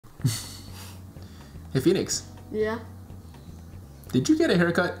Hey Phoenix. Yeah. Did you get a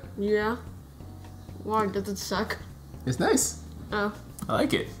haircut? Yeah. Why does it suck? It's nice. Oh. I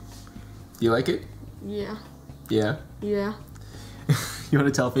like it. Do you like it? Yeah. Yeah. Yeah. You want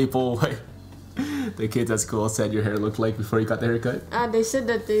to tell people what the kids at school said your hair looked like before you got the haircut? They said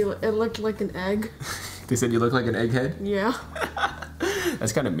that it looked like an egg. They said you look like an egghead? Yeah.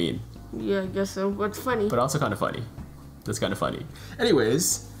 That's kind of mean. Yeah, I guess so. But funny. But also kind of funny. That's kind of funny.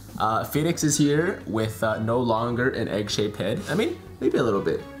 Anyways, Phoenix is here with no longer an egg-shaped head. I mean, maybe a little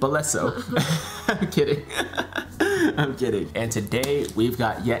bit, but less so. I'm kidding. I'm kidding. And today we've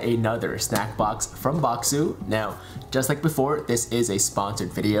got yet another snack box from Bokksu. Now, just like before, this is a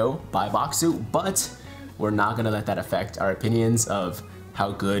sponsored video by Bokksu, but we're not gonna let that affect our opinions of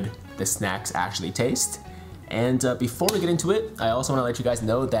how good the snacks actually taste. And before we get into it, I also want to let you guys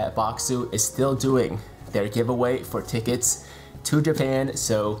know that Bokksu is still doing their giveaway for tickets to Japan.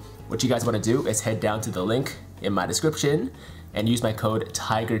 So what you guys want to do is head down to the link in my description and use my code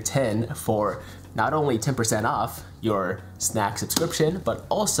TIGER10 for not only 10% off your snack subscription, but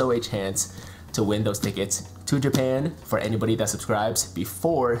also a chance to win those tickets to Japan for anybody that subscribes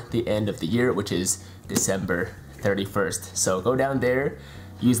before the end of the year, which is December 31st. So go down there,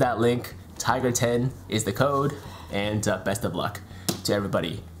 use that link, TIGER10 is the code, and best of luck to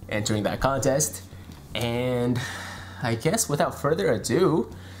everybody entering that contest. And I guess without further ado,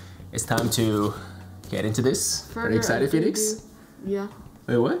 it's time to get into this. Are you excited, Phoenix? Yeah.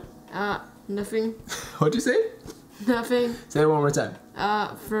 Wait, what? Nothing. What'd you say? Nothing. Say it one more time.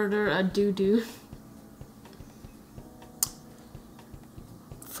 Further ado.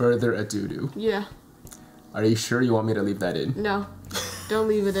 Further ado. Yeah. Are you sure you want me to leave that in? No. Don't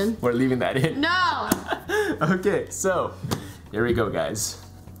leave it in. We're leaving that in. No! Okay, so here we go, guys.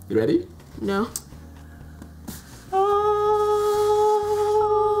 You ready? No.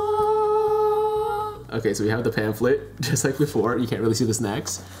 Okay, so we have the pamphlet, just like before. You can't really see the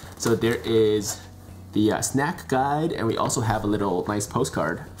snacks. So there is the snack guide, and we also have a little nice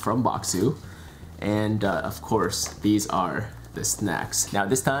postcard from Bokksu. And of course, these are the snacks. Now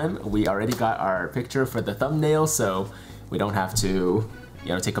this time, we already got our picture for the thumbnail, so we don't have to,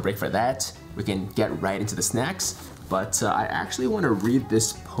 take a break for that. We can get right into the snacks. But I actually want to read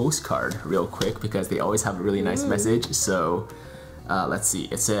this postcard real quick because they always have a really nice message. So let's see.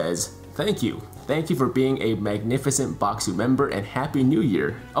 It says, "Thank you. Thank you for being a magnificent Bokksu member and Happy New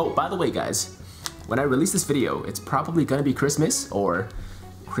Year." Oh, by the way, guys, when I release this video, it's probably gonna be Christmas or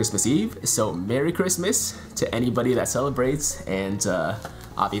Christmas Eve. So Merry Christmas to anybody that celebrates, and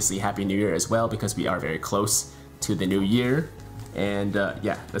obviously Happy New Year as well because we are very close to the new year. And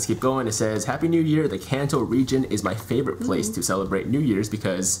yeah, let's keep going. It says, "Happy New Year. The Kanto region is my favorite place to celebrate New Year's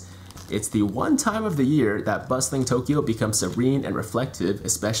because it's the one time of the year that bustling Tokyo becomes serene and reflective,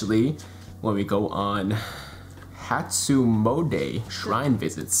 especially when we go on Hatsumode shrine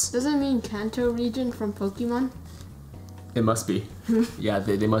visits." Does it mean Kanto region from Pokemon? It must be. Yeah,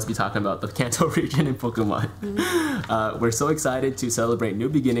 they must be talking about the Kanto region in Pokemon. We're so excited to celebrate new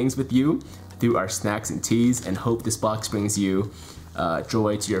beginnings with you through our snacks and teas, and hope this box brings you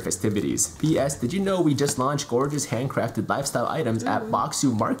joy to your festivities. P.S. Did you know we just launched gorgeous handcrafted lifestyle items at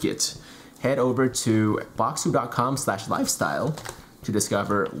Bokksu Market? Head over to bokksu.com/lifestyle to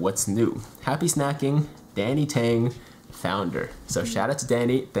discover what's new. Happy snacking, Danny Tang, founder. So shout out to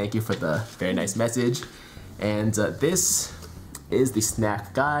Danny. Thank you for the very nice message. And this is the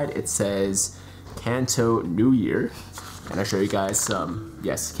snack guide. It says Kanto New Year. And I'll show you guys some,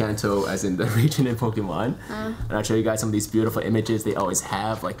 yes, Kanto as in the region in Pokemon. And I'll show you guys some of these beautiful images they always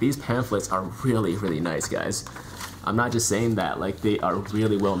have. Like, these pamphlets are really, really nice, guys. I'm not just saying that, like, they are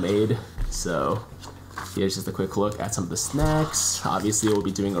really well made. So here's just a quick look at some of the snacks. Obviously, we'll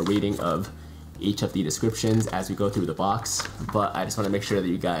be doing a reading of each of the descriptions as we go through the box. But I just want to make sure that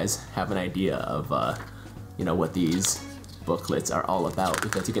you guys have an idea of, what these booklets are all about,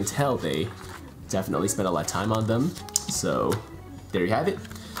 because you can tell they definitely spent a lot of time on them. So there you have it.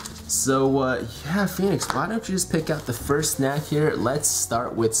 So yeah, Phoenix, why don't you just pick out the first snack here? Let's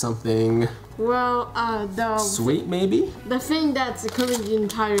start with something, well, the sweet maybe? The thing that's covering the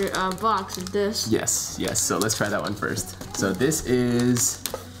entire box is this. Yes, so let's try that one first. So this is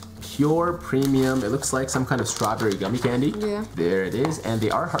pure premium. It looks like some kind of strawberry gummy candy. Yeah. There it is, and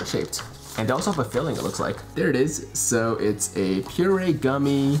they are heart-shaped. And they also have a filling, it looks like. There it is. So it's a puree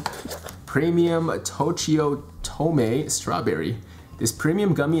gummy premium Tochio Tome strawberry. This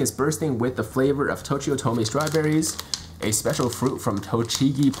premium gummy is bursting with the flavor of Tochio Tome strawberries, a special fruit from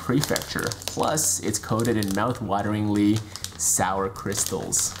Tochigi Prefecture. Plus, it's coated in mouth-wateringly sour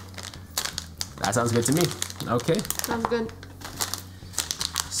crystals. That sounds good to me. Okay. Sounds good.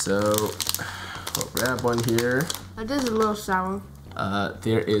 So we'll grab one here. This is a little sour.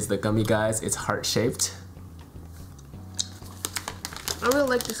 There is the gummy, guys. It's heart-shaped. I really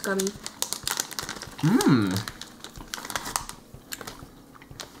like this gummy.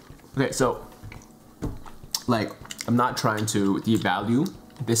 Okay, so, like, I'm not trying to devalue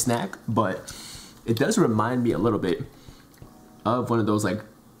this snack, but it does remind me a little bit of one of those, like,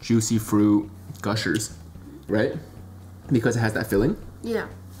 juicy fruit gushers, right? Because it has that filling. Yeah.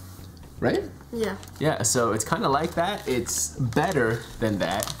 Right? Yeah. Yeah, so it's kind of like that. It's better than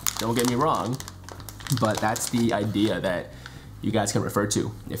that, don't get me wrong, but that's the idea that you guys can refer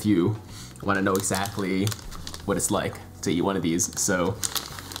to if you want to know exactly what it's like to eat one of these. So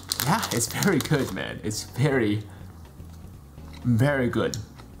yeah, it's very good, man. It's very, very good.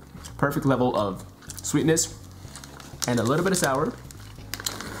 Perfect level of sweetness and a little bit of sour,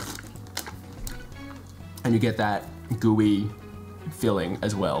 and you get that gooey filling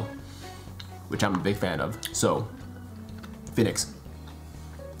as well, which I'm a big fan of. So, Phoenix,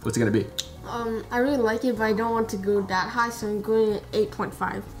 what's it gonna be? I really like it, but I don't want to go that high, so I'm going at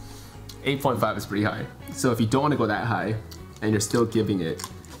 8.5. 8.5 is pretty high. So if you don't want to go that high, and you're still giving it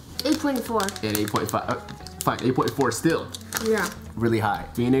 8.4. an 8.5, fine, 8.4 still. Yeah. Really high.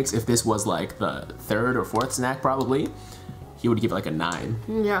 Phoenix, if this was like the third or fourth snack probably, he would give it like a 9.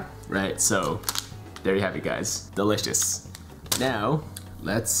 Yeah. Right, so there you have it, guys. Delicious. Now,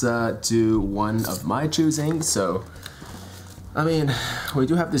 let's do one of my choosing. So, I mean, we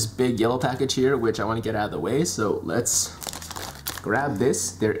do have this big yellow package here, which I want to get out of the way. So let's grab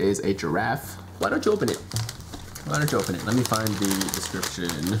this. There is a giraffe. Why don't you open it? Why don't you open it? Let me find the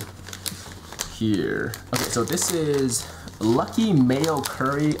description here. Okay, so this is Lucky Mayo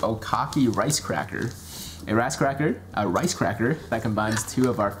Curry Okaki Rice Cracker. A rice cracker that combines two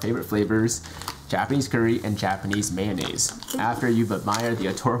of our favorite flavors, Japanese curry and Japanese mayonnaise. After you've admired the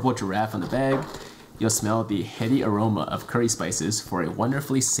adorable giraffe on the bag, you'll smell the heady aroma of curry spices for a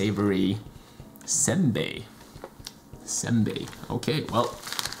wonderfully savory senbei. Senbei. Okay, well,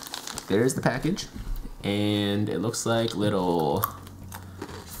 there's the package. And it looks like little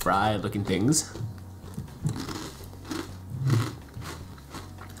fried looking things.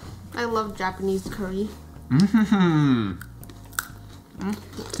 I love Japanese curry.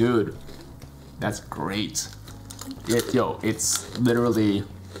 Dude, that's great. It's literally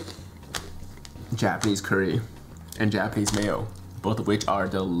Japanese curry and Japanese mayo, both of which are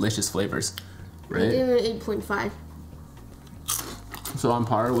delicious flavors, right? I give it 8.5. So on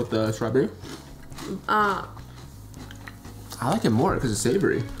par with the strawberry? I like it more because it's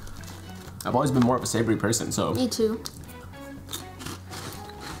savory. I've always been more of a savory person, so. Me too.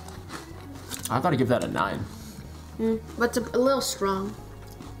 I gotta give that a 9. But it's a little strong.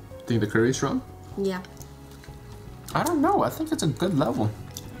 Think the curry's strong? Yeah. I don't know. I think it's a good level.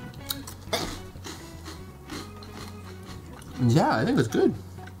 Yeah, I think it's good.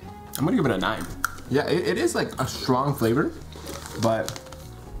 I'm gonna give it a 9. Yeah, it is like a strong flavor, but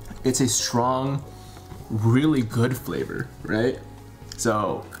it's a strong, really good flavor, right?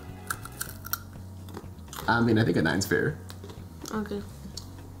 So, I mean, I think a 9's fair. Okay.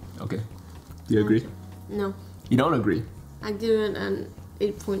 Okay. Do you agree? No. You don't agree? I give it an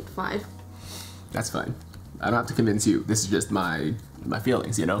 8.5. That's fine. I don't have to convince you. This is just my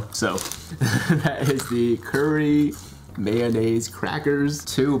feelings, you know? So, that is the curry mayonnaise crackers.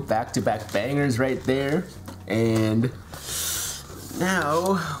 2 back-to-back bangers right there. And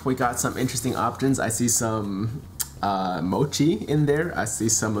now we got some interesting options. I see some mochi in there. I see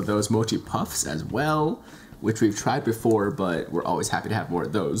some of those mochi puffs as well, which we've tried before, but we're always happy to have more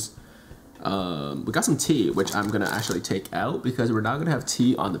of those. We got some tea, which I'm gonna actually take out because we're not gonna have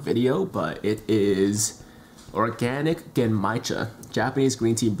tea on the video, but it is organic genmaicha, Japanese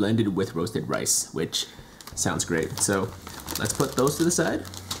green tea blended with roasted rice, which sounds great. So let's put those to the side,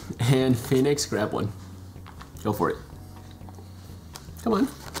 and Phoenix, grab one. Go for it. Come on,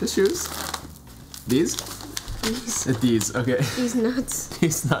 just choose. These? These, okay. These nuts.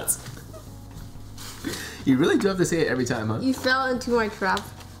 These nuts. You really do have to say it every time, huh? You fell into my trap.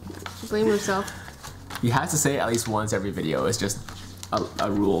 Blame yourself. You have to say it at least once every video. It's just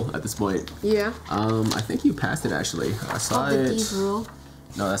a rule at this point. Yeah. I think you passed it actually. I saw it. The deep rule.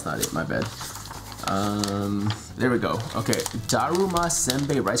 No, that's not it. My bad. There we go. Okay, Daruma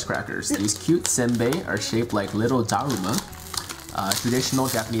Senbei rice crackers. These cute senbei are shaped like little daruma, traditional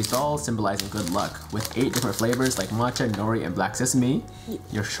Japanese dolls symbolizing good luck. With 8 different flavors like matcha, nori, and black sesame,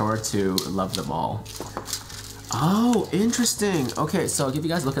 you're sure to love them all. Oh, interesting. Okay, so I'll give you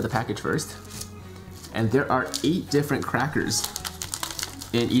guys a look at the package first. And there are 8 different crackers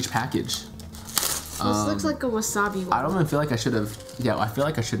in each package. This looks like a wasabi one. I don't even feel like I should have. Yeah, I feel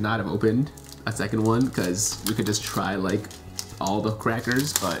like I should not have opened a second one because we could just try like all the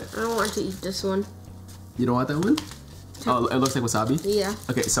crackers, but I don't want to eat this one. you don't want that one? Oh, it looks like wasabi? Yeah.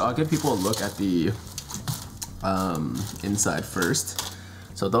 Okay, so I'll give people a look at the inside first.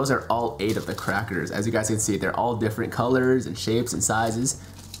 So those are all 8 of the crackers. As you guys can see, they're all different colors and shapes and sizes.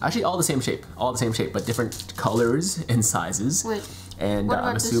 Actually, all the same shape, but different colors and sizes. Wait. And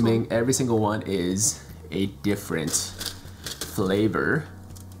I'm assuming every single one is a different flavor.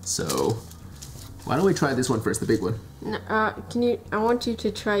 So why don't we try this one first, the big one? Can you? I want you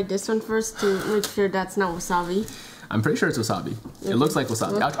to try this one first to make sure that's not wasabi. I'm pretty sure it's wasabi. Okay. It looks like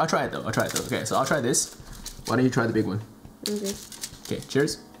wasabi. I'll try it though. Okay, so I'll try this. Why don't you try the big one? Okay. Okay,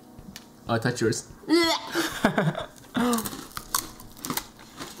 cheers. Oh, touch yours.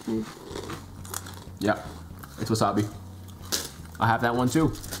 Yeah, it's wasabi. I have that one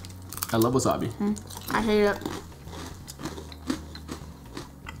too. I love wasabi. I hate it.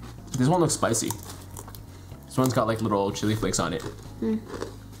 This one looks spicy. This one's got like little chili flakes on it.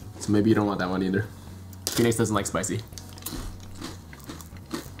 So maybe you don't want that one either. Phoenix doesn't like spicy.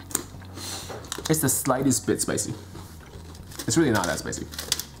 It's the slightest bit spicy. It's really not that spicy.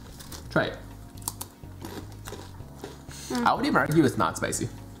 Try it. I would even argue it's not spicy.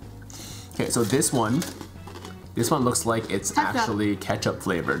 Okay, so this one looks like it's actually ketchup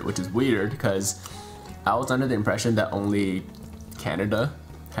flavored, which is weird because I was under the impression that only Canada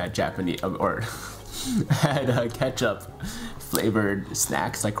had Japanese or had ketchup flavored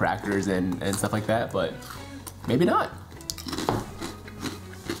snacks like crackers and stuff like that, but maybe not.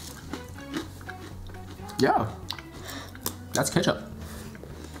 Yeah, that's ketchup.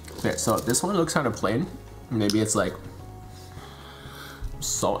 Okay, so this one looks kind of plain. Maybe it's like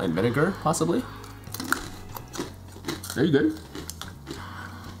salt and vinegar, possibly. Are you good?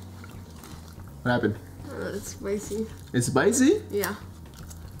 What happened? It's spicy. It's spicy? Yeah.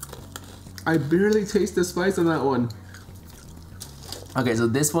 I barely taste the spice on that one. Okay, so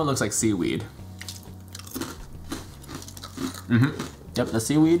this one looks like seaweed. Yep, the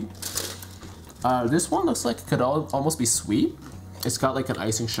seaweed. This one looks like it could almost be sweet. It's got like an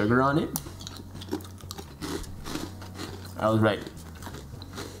icing sugar on it. I was right.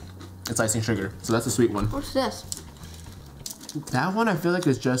 It's icing sugar, so that's a sweet one. What's this? That one I feel like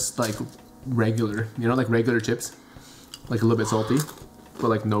is just like regular, you know, like regular chips. Like a little bit salty, but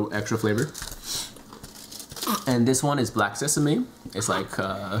like no extra flavor. And this one is black sesame. It's like,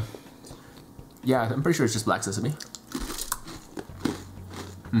 yeah, I'm pretty sure it's just black sesame.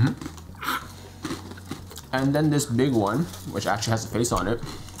 And then this big one, which actually has a face on it.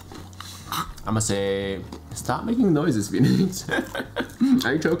 I'm gonna say, stop making noises, Phoenix.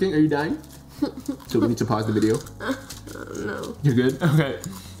 Are you choking? Are you dying? So we need to pause the video. No. You're good? Okay.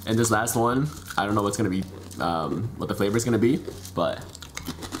 And this last one, I don't know what's gonna be, what the flavor is gonna be, but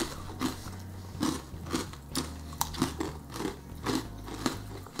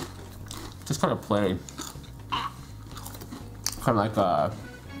just kind of plain. Kind of like a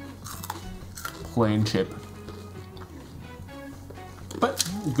plain chip. But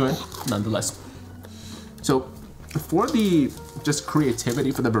good, nonetheless. So, for the just creativity,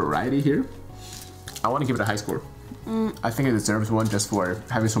 for the variety here, I want to give it a high score. I think it deserves one just for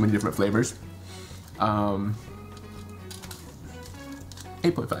having so many different flavors. 8.5.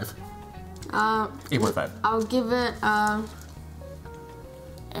 8.5. I'll give it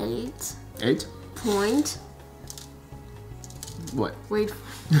 8. 8? Point. What? Wait.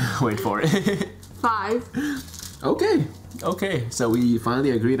 Wait for it. 5. Okay. Okay. So we finally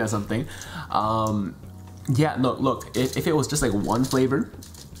agreed on something. Yeah. No. Look. If it was just like one flavor,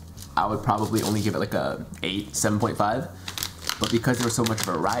 I would probably only give it like a 8, 7.5. But because there was so much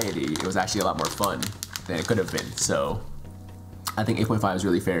variety, it was actually a lot more fun than it could have been. So I think 8.5 is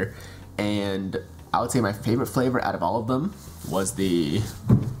really fair. And I would say my favorite flavor out of all of them was the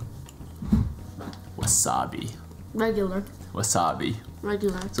wasabi. Regular. Wasabi.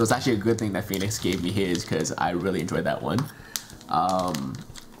 Regular. So it's actually a good thing that Phoenix gave me his because I really enjoyed that one.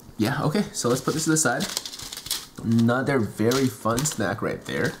 Yeah, okay, so let's put this to the side. Another very fun snack right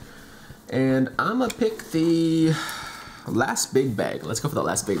there. And I'm gonna pick the last big bag. Let's go for the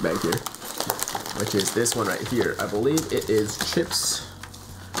last big bag here, which is this one right here. I believe it is chips.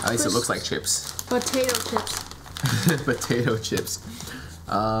 At least it looks like chips. Potato chips. Potato chips.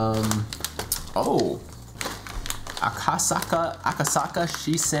 Oh. Akasaka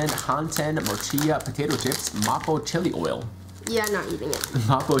Shisen Hanten Mochiya potato chips, Mapo chili oil. Yeah, not eating it.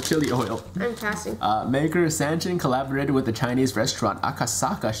 Mapo chili oil. I'm passing. Maker Sanchin collaborated with the Chinese restaurant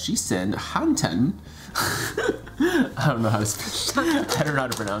Akasaka Shisen Hanten I don't know how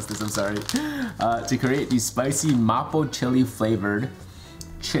to pronounce this, I'm sorry. To create these spicy mapo chili flavored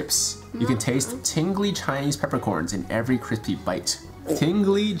chips. You can taste tingly Chinese peppercorns in every crispy bite.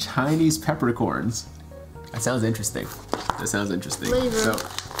 Tingly Chinese peppercorns. That sounds interesting. That sounds interesting. Flavor. So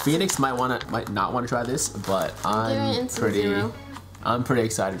Phoenix might not want to try this, but I'm pretty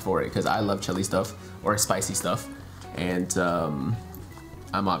excited for it because I love chili stuff or spicy stuff, and I'm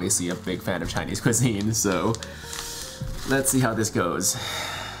obviously a big fan of Chinese cuisine. So let's see how this goes.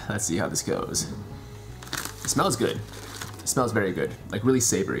 Let's see how this goes. It smells good. It smells very good, like really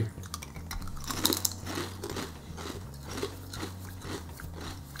savory.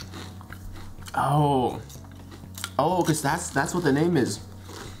 Oh, because that's what the name is.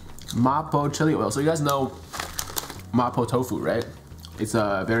 Mapo chili oil. So you guys know mapo tofu, right? It's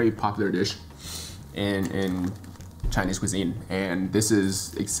a very popular dish in Chinese cuisine, and this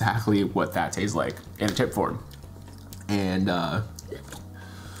is exactly what that tastes like in a chip form. And I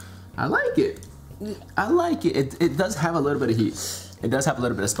like it. I like it. It does have a little bit of heat. It does have a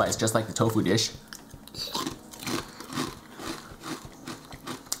little bit of spice, just like the tofu dish.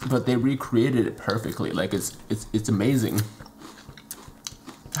 But they recreated it perfectly. Like it's amazing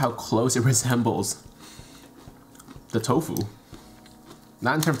how close it resembles the tofu.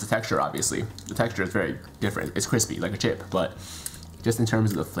 Not in terms of texture, obviously. The texture is very different. It's crispy like a chip, but just in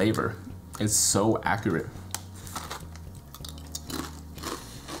terms of the flavor, it's so accurate.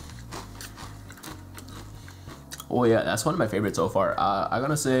 Oh yeah, that's one of my favorites so far. I'm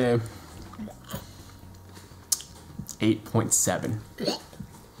gonna say 8.7.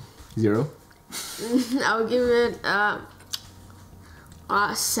 0? I'll give it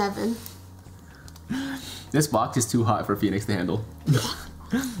 7. This box is too hot for Phoenix to handle.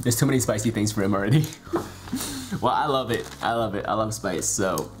 There's too many spicy things for him already. Well, I love it. I love it. I love spice.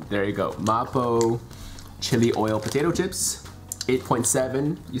 So there you go. Mapo chili oil potato chips.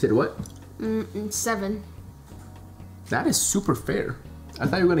 8.7. You said what? 7. That is super fair. I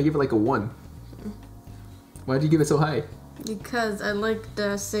thought you were gonna give it like a 1. Why did you give it so high? Because I like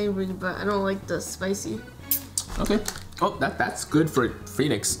the savory, but I don't like the spicy. Okay. Oh, that's good for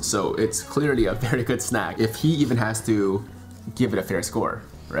Phoenix. So it's clearly a very good snack. If he even has to give it a fair score,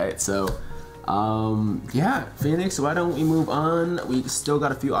 right? So, yeah, Phoenix, why don't we move on? We still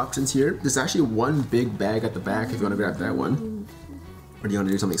got a few options here. There's actually one big bag at the back if you want to grab that one. Or do you want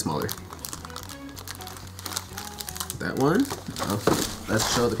to do something smaller? That one. Okay,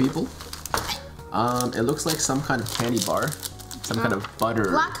 let's show the people. It looks like some kind of candy bar. Some kind of butter.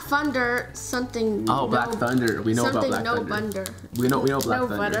 Black Thunder, something. Oh, Black Thunder. We know about Black Thunder. We know Black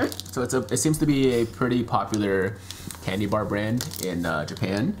Thunder. Butter. So it seems to be a pretty popular candy bar brand in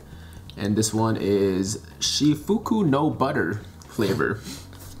Japan. And this one is Shifuku no Butter flavor.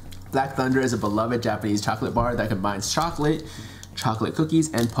 Black Thunder is a beloved Japanese chocolate bar that combines chocolate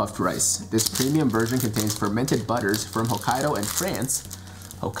cookies, and puffed rice. This premium version contains fermented butters from Hokkaido and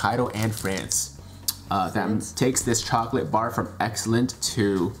France. That takes this chocolate bar from excellent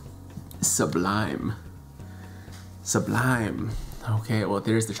to sublime. Sublime. Okay, well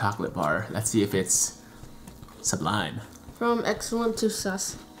there's the chocolate bar. Let's see if it's sublime. From excellent to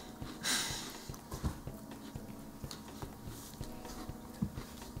sus.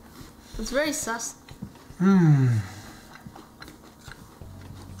 It's very sus.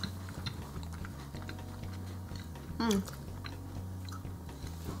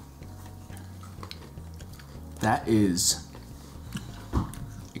 That is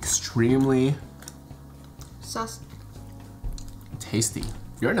extremely sus. Tasty.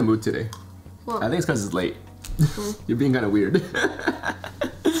 You're in a mood today. What? I think it's because it's late. You're being kind of weird.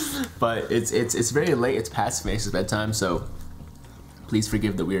 But it's very late. It's past Phoenix's bedtime, so please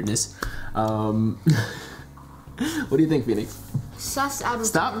forgive the weirdness. What do you think, Phoenix? Sus out of 10.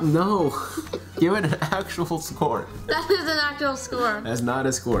 Stop! No! Give it an actual score. That is an actual score. That's not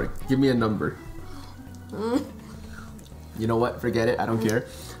a score. Give me a number. You know what? Forget it. I don't care.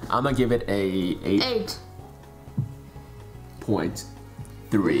 I'm gonna give it a 8.3.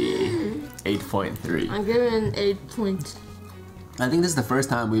 8.3. I'm giving an 8. I think this is the first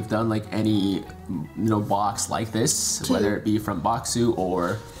time we've done like any box like this, whether it be from Bokksu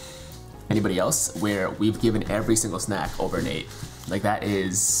or anybody else, where we've given every single snack over an 8. Like that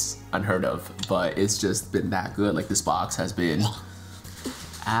is unheard of, but it's just been that good. Like this box has been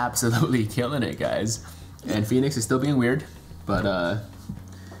absolutely killing it, guys. And Phoenix is still being weird, but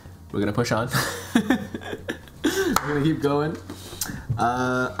we're gonna push on. We're gonna keep going.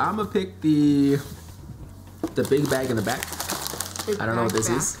 I'm gonna pick the big bag in the back. I don't know what this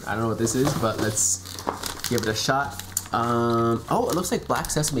is. I don't know what this is, but let's give it a shot. Oh, it looks like black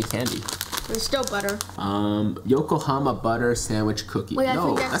sesame candy. There's still butter. Yokohama butter sandwich cookie. Wait, I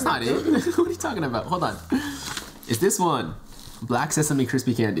no, think that's not it. What are you talking about? Hold on. It's this one. Black sesame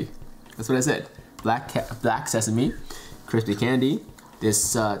crispy candy. That's what I said. Black sesame crispy candy.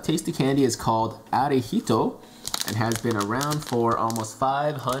 This tasty candy is called arehito and has been around for almost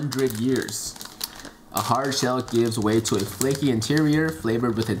 500 years. A hard shell gives way to a flaky interior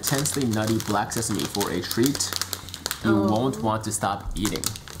flavored with intensely nutty black sesame for a treat you won't want to stop eating.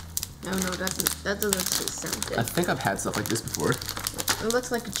 No, that doesn't sound good. I think I've had stuff like this before. It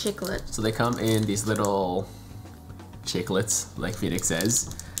looks like a chiclet. So they come in these little chiclets, like Phoenix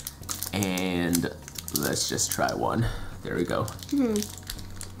says. And let's just try one. There we go.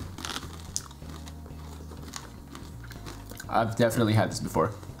 I've definitely had this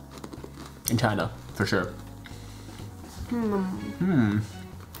before. In China, for sure.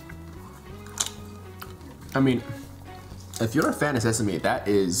 I mean, if you're a fan of sesame, that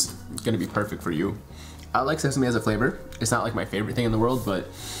is gonna be perfect for you. I like sesame as a flavor. It's not like my favorite thing in the world, but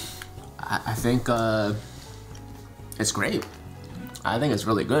I think it's great. I think it's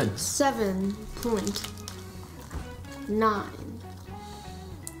really good. 7.9.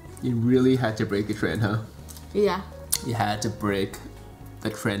 You really had to break the trend, huh? Yeah. You had to break the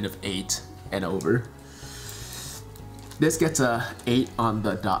trend of 8 and over. This gets a 8 on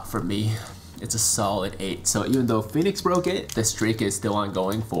the dot for me. It's a solid 8. So even though Phoenix broke it, the streak is still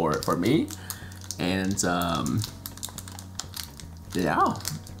ongoing for me. And yeah,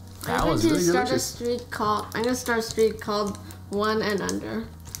 that was really delicious. I'm gonna start a streak called 1 and Under.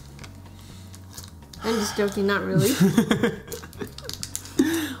 I'm just joking, not really.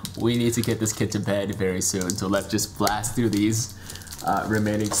 We need to get this kid to bed very soon, so let's just blast through these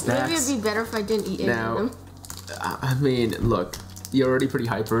remaining snacks. Maybe it'd be better if I didn't eat any of them. I mean, look, you're already pretty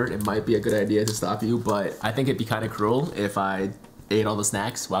hyper. It might be a good idea to stop you, but I think it'd be kind of cruel if I ate all the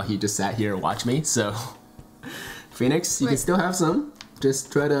snacks while he just sat here and watched me. So, Phoenix, you can still have some.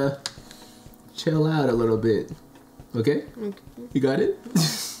 Just try to chill out a little bit. Okay? You got it?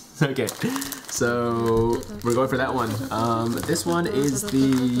 Okay. So, we're going for that one. This one is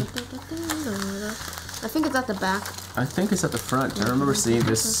the... I think it's at the back. I think it's at the front. I remember seeing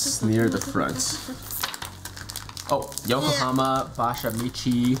this near the front. Oh, Yokohama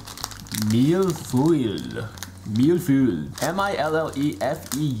Bashamichi Millefeuille. Millefeuille.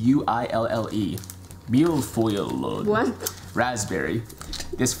 Millefeuille. Millefeuille. What? Raspberry.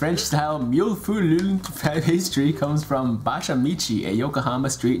 This French-style millefeuille pastry comes from Bashamichi, a Yokohama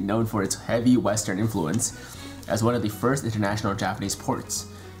street known for its heavy Western influence, as one of the first international Japanese ports.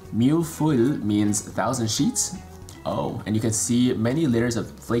 Millefeuille means 1,000 sheets. Oh, and you can see many layers of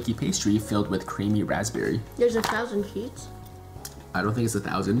flaky pastry filled with creamy raspberry. There's 1,000 sheets? I don't think it's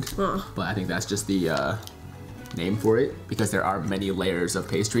 1,000, but I think that's just the name for it, because there are many layers of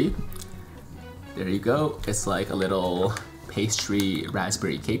pastry. There you go. It's like a little pastry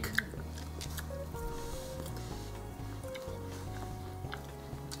raspberry cake.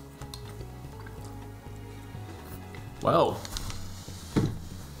 Wow.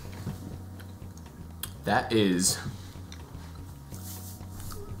 That is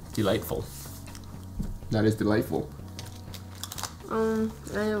delightful. That is delightful. I'll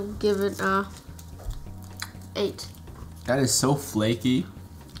give it 8. That is so flaky,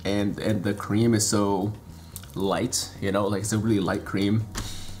 and the cream is so light. You know, like it's a really light cream.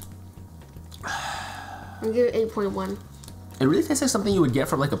 I'll give it 8.1. It really tastes like something you would get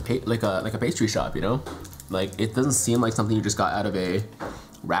from like a pastry shop. You know, like it doesn't seem like something you just got out of a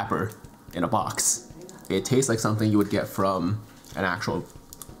wrapper in a box. It tastes like something you would get from an actual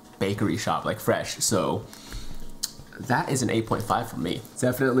bakery shop, like fresh. So that is an 8.5 for me. It's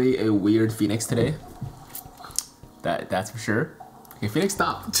definitely a weird Phoenix today. That's for sure. Okay, Phoenix,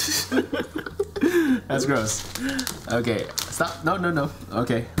 stop. That's gross. Okay, stop. No.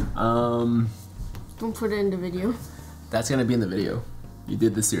 Okay. Don't put it in the video. That's gonna be in the video. You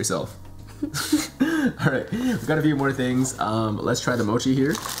did this to yourself. All right, we've got a few more things. Let's try the mochi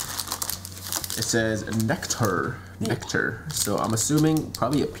here. It says nectar. So I'm assuming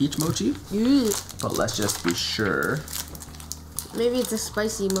probably a peach mochi, but let's just be sure. Maybe it's a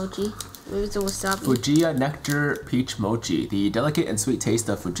spicy mochi. Maybe it's a wasabi. Fujiya Nectar Peach Mochi. The delicate and sweet taste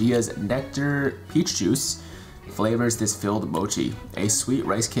of Fujiya's nectar peach juice flavors this filled mochi. A sweet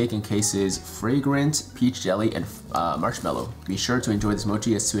rice cake encases fragrant peach jelly and marshmallow. Be sure to enjoy this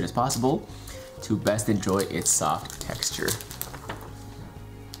mochi as soon as possible to best enjoy its soft texture.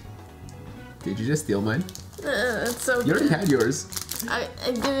 Did you just steal mine? It's so You already had yours. I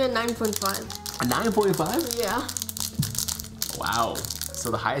give it a 9.5. A 9.5? Yeah. Wow.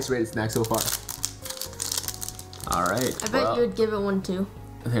 So the highest rated snack so far. All right. I bet you would give it 1 too.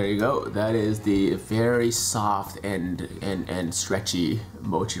 there you go. That is the very soft and stretchy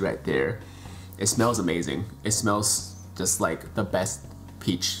mochi right there. It smells amazing. It smells just like the best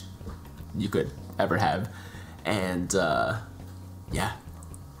peach you could ever have. And yeah,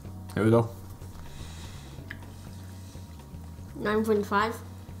 there we go. 9.5.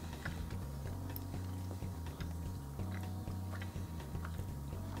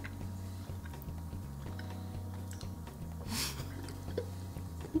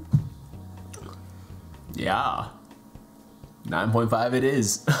 Yeah, 9.5 it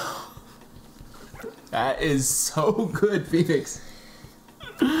is. That is so good, Phoenix.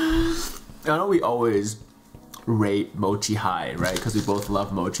 I know we always rate mochi high, right? Because we both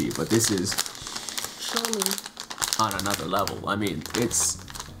love mochi, but this is Show me. on another level. I mean,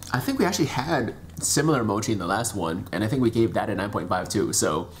 I think we actually had similar mochi in the last one, and I think we gave that a 9.5 too.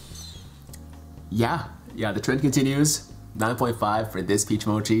 So yeah, the trend continues. 9.5 for this peach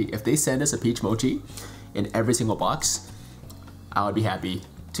mochi. If they send us a peach mochi in every single box, I would be happy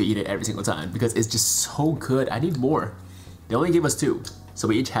to eat it every single time because it's just so good. I need more. They only gave us 2, so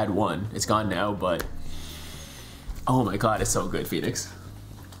we each had 1. It's gone now, but oh my god, it's so good, Phoenix.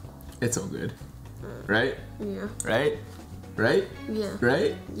 It's so good. Right? Yeah. Right? Right? Yeah.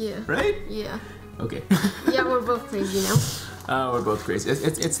 Right? Yeah. Right? Yeah. Okay. Yeah, we're both crazy now. We're both crazy.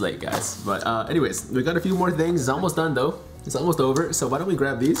 It's late, guys. But anyways, we got a few more things. It's almost done though. It's almost over. So why don't we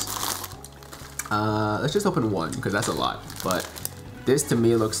grab these? Let's just open one because that's a lot. But this to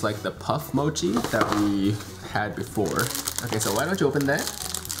me looks like the puff mochi that we had before. Okay, so why don't you open that?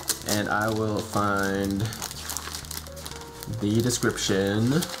 And I will find the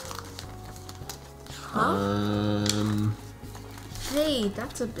description. Hey,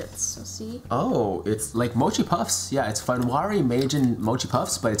 that's a bit sussy. Oh, it's like mochi puffs. Yeah, it's Fanwari Meijin mochi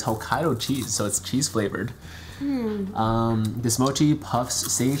puffs, but it's Hokkaido cheese, so it's cheese flavored. This mochi puffs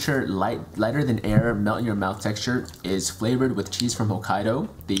signature lighter than air, melt in your mouth texture is flavored with cheese from Hokkaido,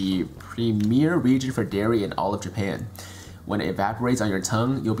 the premier region for dairy in all of Japan. When it evaporates on your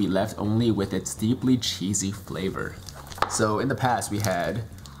tongue, you'll be left only with its deeply cheesy flavor. So in the past we had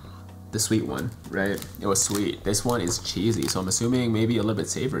the sweet one, right? It was sweet. This one is cheesy, so I'm assuming maybe a little bit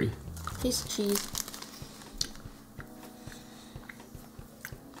savory. Taste cheese.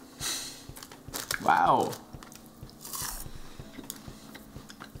 Wow.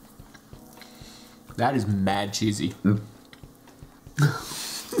 That is mad cheesy.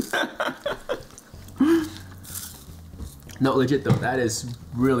 No, legit though, that is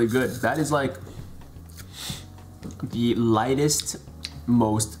really good. That is like the lightest,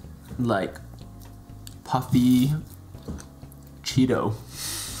 most like puffy Cheeto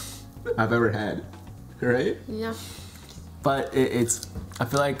I've ever had, right? Yeah. But it's I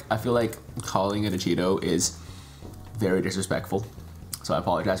feel like calling it a Cheeto is very disrespectful, so I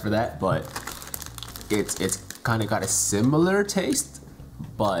apologize for that. But it's kind of got a similar taste,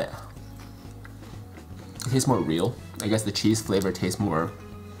 but it tastes more real. I guess the cheese flavor tastes more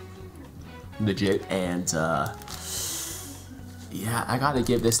legit, and yeah, I gotta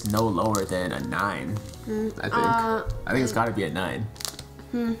give this no lower than a 9. I think it's gotta be a 9.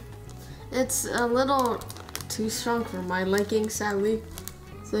 It's a little too strong for my liking, sadly.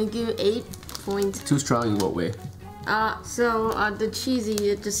 So I give it 8 points. Too strong in what way? The cheesy,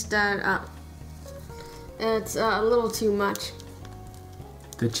 it just it's a little too much.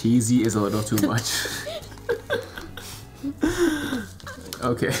 The cheesy is a little too much.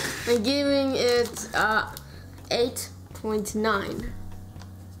 Okay. I'm giving it 8.9.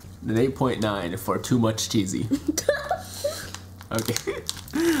 An 8.9 for too much cheesy. Okay.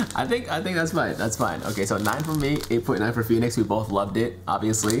 I think that's fine. That's fine. Okay, so 9 for me, 8.9 for Phoenix. We both loved it,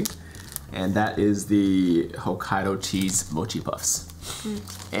 obviously. And that is the Hokkaido cheese mochi puffs.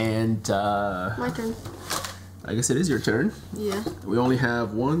 And My turn. I guess it is your turn. Yeah. We only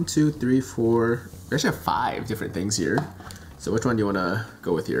have 1, 2, 3, 4. We actually have 5 different things here. So which one do you want to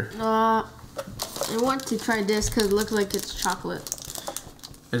go with here? I want to try this because it looks like it's chocolate.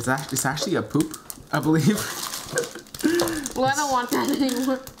 It's actually a poop, I believe. Well, I don't want that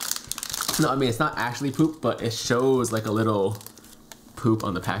anymore. No, I mean, it's not actually poop, but it shows like a little poop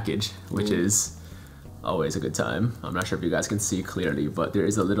on the package, which is always a good time. I'm not sure if you guys can see clearly, but there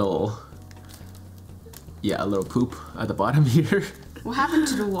is a little, a little poop at the bottom here. What happened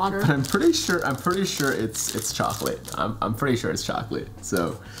to the water? But I'm pretty sure it's chocolate. I'm pretty sure it's chocolate.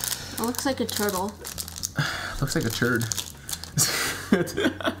 So It looks like a turtle. looks like a turd.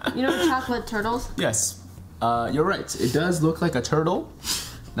 You know chocolate turtles? Yes, you're right. It does look like a turtle.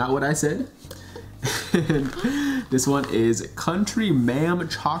 Not what I said. This one is Country Ma'am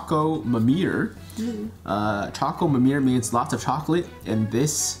Choco Mamir. Choco Mamir means lots of chocolate, and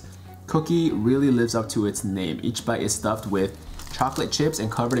this cookie really lives up to its name. Each bite is stuffed with chocolate chips and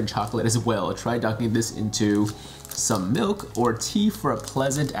covered in chocolate as well. Try dunking this into some milk or tea for a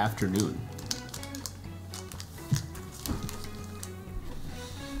pleasant afternoon.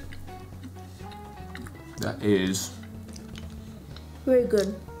 That is very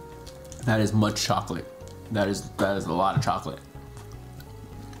good. That is much chocolate. That is a lot of chocolate.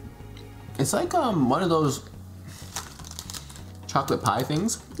 It's like one of those chocolate pie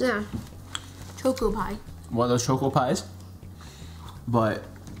things. Yeah. Choco pie. One of those choco pies, but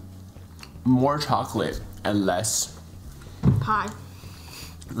more chocolate and less pie.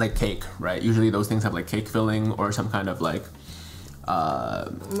 Like cake, right? Usually those things have like cake filling or some kind of like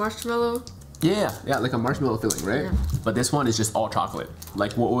marshmallow. Yeah, like a marshmallow filling, right? Yeah. But this one is just all chocolate.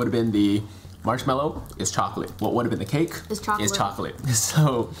 Like what would have been the marshmallow is chocolate. What would have been the cake is chocolate.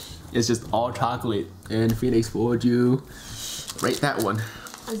 So it's just all chocolate. And Phoenix, what would you rate that one?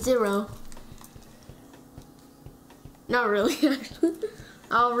 A 0. Not really, actually.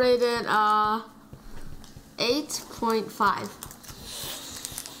 I'll rate it 8.5.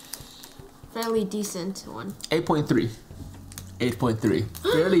 Fairly decent one. 8.3. 8.3.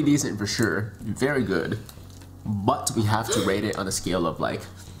 Fairly decent for sure. Very good. But we have to rate it on a scale of like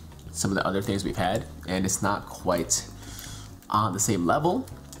some of the other things we've had, and it's not quite on the same level.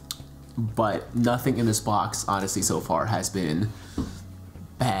 But nothing in this box, honestly, so far has been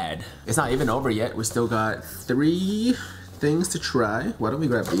bad. It's not even over yet. We still got 3 things to try. Why don't we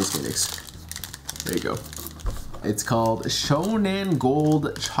grab these, Phoenix? There you go. It's called Shonan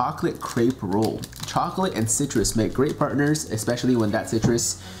Gold Chocolate Crepe Roll. Chocolate and citrus make great partners, especially when that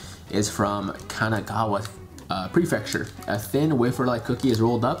citrus is from Kanagawa Prefecture. A thin wafer-like cookie is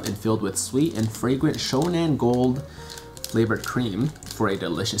rolled up and filled with sweet and fragrant Shonan Gold flavored cream for a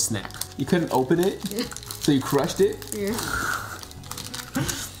delicious snack. You couldn't open it, so you crushed it? Yeah.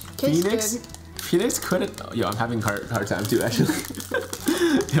 Phoenix couldn't. Yo, I'm having a hard time too, actually.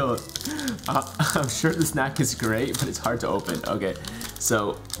 Yo, I'm sure the snack is great, but it's hard to open. Okay,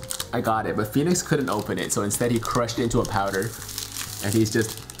 so I got it, but Phoenix couldn't open it, so instead he crushed it into a powder, and he's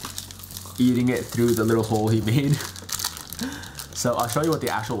just eating it through the little hole he made. So I'll show you what the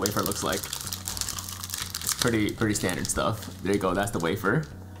actual wafer looks like. It's pretty standard stuff. There you go, that's the wafer.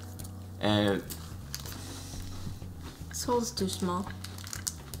 And this hole's too small.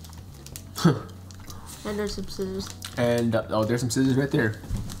 And there's some scissors. And oh, there's some scissors right there.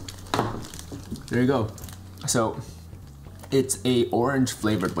 There you go. So it's a orange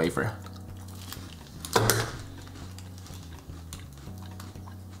flavored wafer.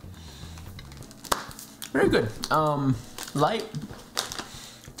 Very good. Light.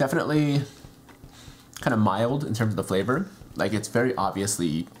 Definitely kind of mild in terms of the flavor. Like it's very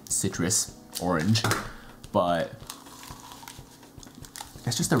obviously citrus orange, but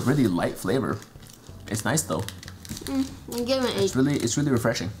it's just a really light flavor. It's nice though. I'm giving it 8. It's really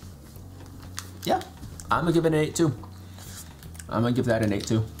refreshing. Yeah, I'm gonna give it an 8 too. I'm gonna give that an 8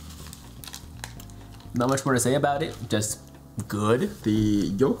 too. Not much more to say about it, just good.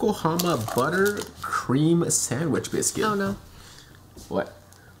 The Yokohama Butter Cream Sandwich Biscuit. Oh no. What?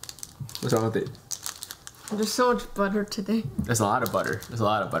 What's wrong with it? There's so much butter today. There's a lot of butter. There's a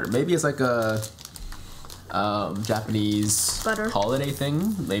lot of butter. Maybe it's like a Japanese holiday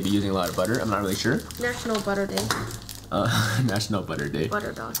thing. Maybe using a lot of butter. I'm not really sure. National Butter Day. National Butter Day.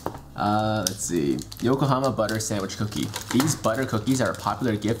 Butter dog. Let's see. Yokohama Butter Sandwich Cookie. These butter cookies are a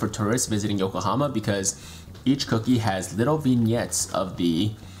popular gift for tourists visiting Yokohama because each cookie has little vignettes of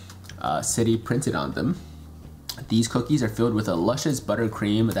the city printed on them. These cookies are filled with a luscious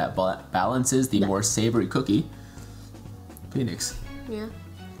buttercream that balances the more savory cookie. Phoenix. Yeah.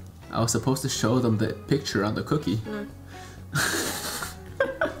 I was supposed to show them the picture on the cookie. No.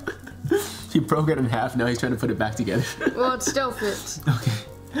 He broke it in half, now he's trying to put it back together. Well, it still fits. Okay.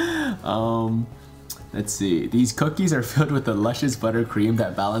 Let's see. These cookies are filled with the luscious buttercream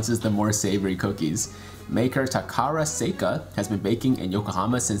that balances the more savory cookies. Maker Takara Seika has been baking in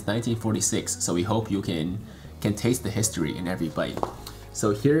Yokohama since 1946, so we hope you can taste the history in every bite.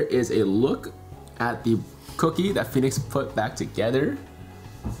 So here is a look at the cookie that Phoenix put back together.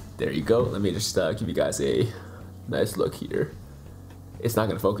 There you go. Let me just give you guys a nice look here. It's not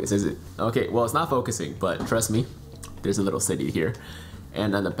gonna focus, is it? Okay, well it's not focusing, but trust me, there's a little city here.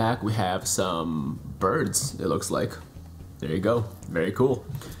 And on the back we have some birds, it looks like. There you go, very cool.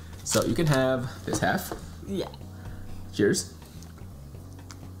 So you can have this half. Yeah. Cheers.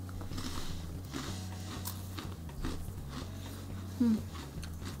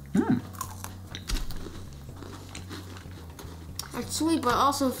 It's sweet, but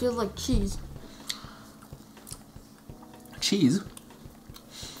also feels like cheese. Cheese?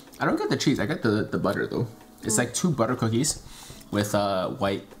 I don't get the cheese. I get the butter though. It's like 2 butter cookies with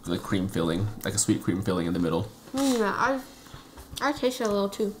white like cream filling, like a sweet cream filling in the middle. Yeah, I tasted a little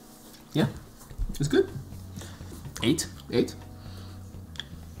too. Yeah, it's good. 8? 8?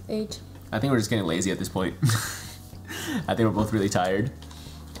 8. I think we're just getting lazy at this point. I think we're both really tired,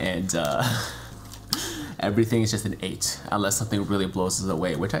 and everything is just an 8, unless something really blows us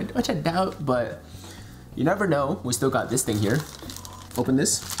away, which I doubt. But you never know. We still got this thing here. Open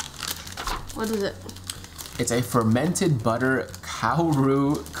this. What is it? It's a fermented butter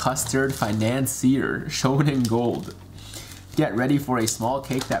Kaoru custard financier shown in gold. Get ready for a small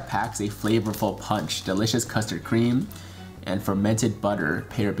cake that packs a flavorful punch. Delicious custard cream and fermented butter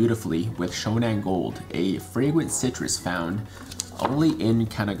pair beautifully with Shonan Gold, a fragrant citrus found only in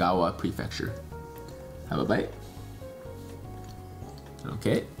Kanagawa Prefecture. Have a bite.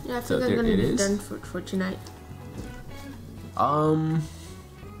 Okay. Yeah, I so think I'm there gonna it be is. done for tonight.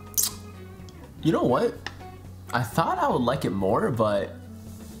 You know what? I thought I would like it more, but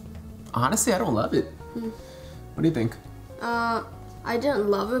honestly, I don't love it. What do you think? I didn't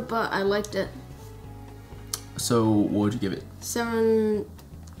love it, but I liked it. So, what would you give it?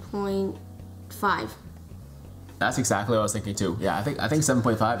 7.5. That's exactly what I was thinking too. Yeah, I think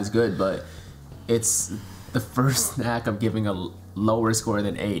 7.5 is good, but it's the first snack I'm giving a lower score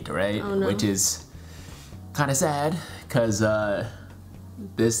than 8, right? Oh, no. Which is kind of sad, because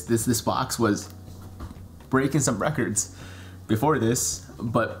this box was breaking some records before this.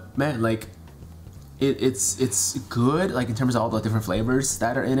 But man, like it's good, like in terms of all the different flavors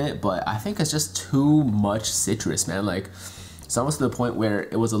that are in it, but I think it's just too much citrus, man. Like it's almost to the point where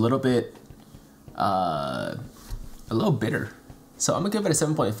it was a little bit bitter. So I'm gonna give it a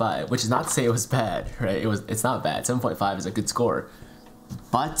 7.5, which is not to say it was bad, right? It's not bad. 7.5 is a good score,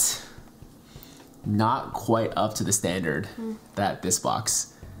 but not quite up to the standard that this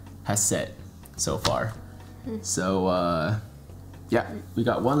box has set so far. So yeah, we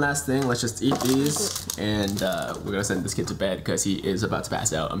got one last thing. Let's just eat these, and we're gonna send this kid to bed because he is about to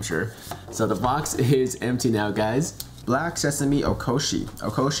pass out, I'm sure. So the box is empty now, guys. Black Sesame Okoshi.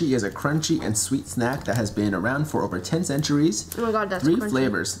 Okoshi is a crunchy and sweet snack that has been around for over 10 centuries. Oh my god, that's 3 crunchy.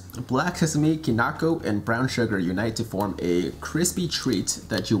 flavors. Black sesame, kinako, and brown sugar unite to form a crispy treat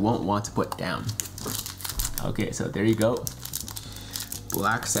that you won't want to put down. Okay, so there you go.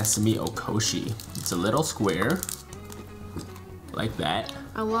 Black Sesame Okoshi. It's a little square, like that.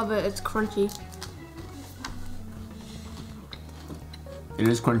 I love it, it's crunchy. It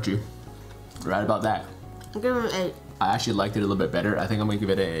is crunchy. Right about that. I'm giving it an 8. I actually liked it a little bit better. I think I'm gonna give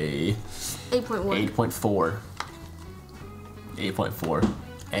it a 8.1. 8.4. 8.4.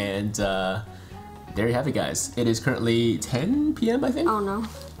 And there you have it, guys. It is currently 10 p.m. I think. Oh no,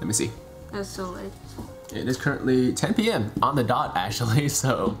 Let me see. that's so late. It is currently 10 p.m. on the dot, actually.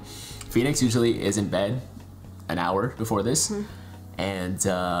 So Phoenix usually is in bed an hour before this. And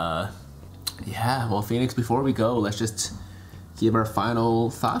yeah, well, Phoenix, before we go, let's just give our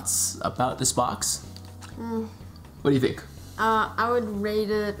final thoughts about this box. What do you think? I would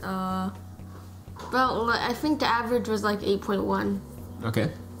rate it, well, I think the average was like 8.1.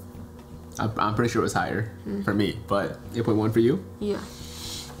 Okay. I'm pretty sure it was higher for me, but 8.1 for you? Yeah.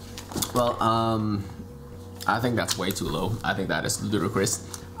 Well, I think that's way too low. I think that is ludicrous.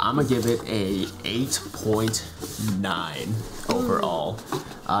 I'm gonna give it a 8.9 overall.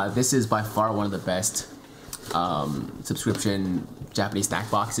 This is by far one of the best subscription Japanese snack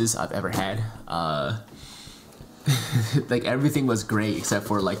boxes I've ever had. Like everything was great except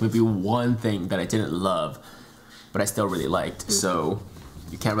for like maybe one thing that I didn't love, but I still really liked. So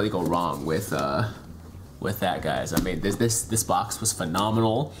you can't really go wrong with that, guys. I mean, this box was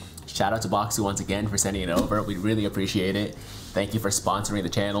phenomenal. Shout out to Bokksu once again for sending it over. We really appreciate it. Thank you for sponsoring the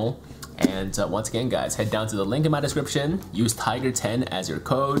channel. And once again, guys, head down to the link in my description. Use Tiger10 as your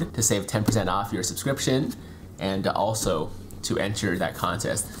code to save 10% off your subscription, and also to enter that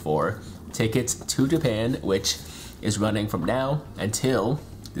contest for tickets to Japan, which is running from now until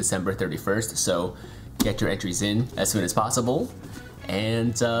December 31st. So get your entries in as soon as possible.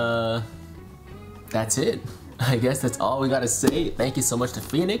 And that's it. I guess that's all we gotta say. Thank you so much to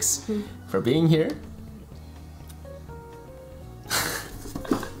Phoenix for being here.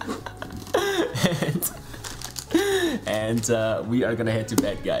 and we are gonna head to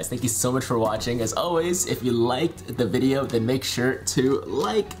bed, guys. Thank you so much for watching. As always, if you liked the video, then make sure to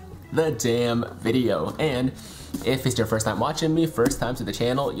like the damn video. And if it's your first time watching me, first time to the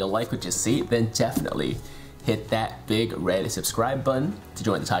channel, you'll like what you see, then definitely hit that big red subscribe button to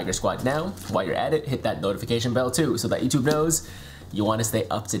join the Tiger Squad now. While you're at it, hit that notification bell too so that YouTube knows you want to stay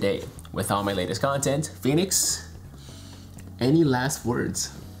up to date with all my latest content. Phoenix, any last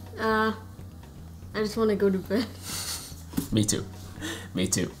words? I just want to go to bed. Me too. Me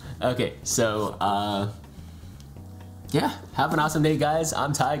too. Okay, so yeah, have an awesome day, guys.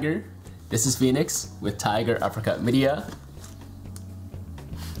 I'm Tiger. This is Phoenix with Tiger Uppercut Media.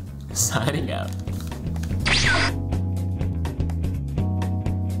 Signing out.